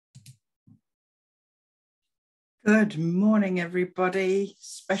Good morning, everybody.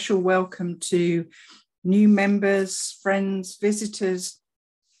 Special welcome to new members, friends, visitors,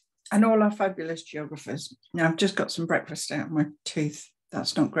 and all our fabulous geographers. Now, I've just got some breakfast out of my tooth.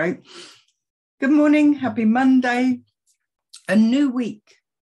 That's not great. Good morning. Happy Monday. A new week,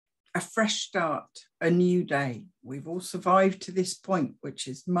 a fresh start, a new day. We've all survived to this point, which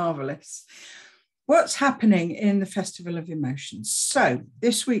is marvelous. What's happening in the Festival of Emotions? So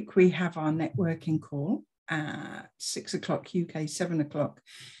this week we have our networking call at 6 o'clock UK, 7 o'clock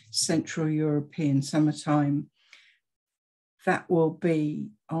Central European summertime. That will be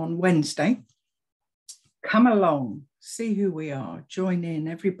on Wednesday. Come along, see who we are, join in.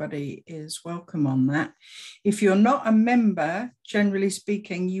 Everybody is welcome on that. If you're not a member, generally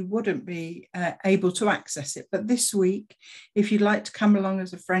speaking, you wouldn't be able to access it. But this week, if you'd like to come along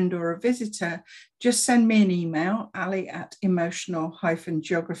as a friend or a visitor, just send me an email,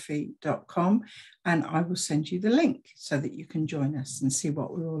 ali@emotional-geography.com, and I will send you the link so that you can join us and see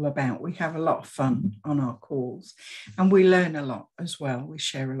what we're all about. We have a lot of fun on our calls and we learn a lot as well. We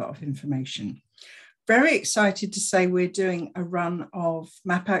share a lot of information. Very excited to say we're doing a run of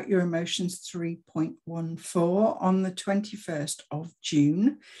Map Out Your Emotions 3.14 on the 21st of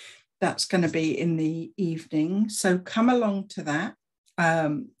June. That's going to be in the evening. So come along to that.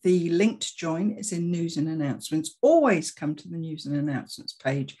 The link to join is in news and announcements. Always come to the news and announcements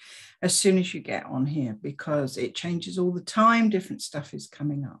page as soon as you get on here because it changes all the time. Different stuff is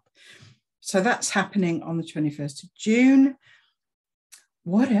coming up. So that's happening on the 21st of June.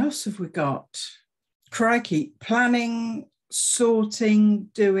 What else have we got? Crikey, planning,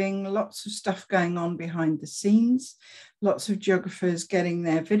 sorting, doing lots of stuff going on behind the scenes. Lots of geographers getting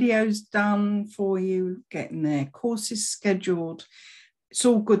their videos done for you, getting their courses scheduled. It's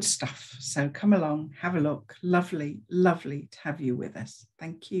all good stuff. So come along, have a look. Lovely, lovely to have you with us.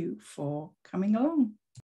 Thank you for coming along.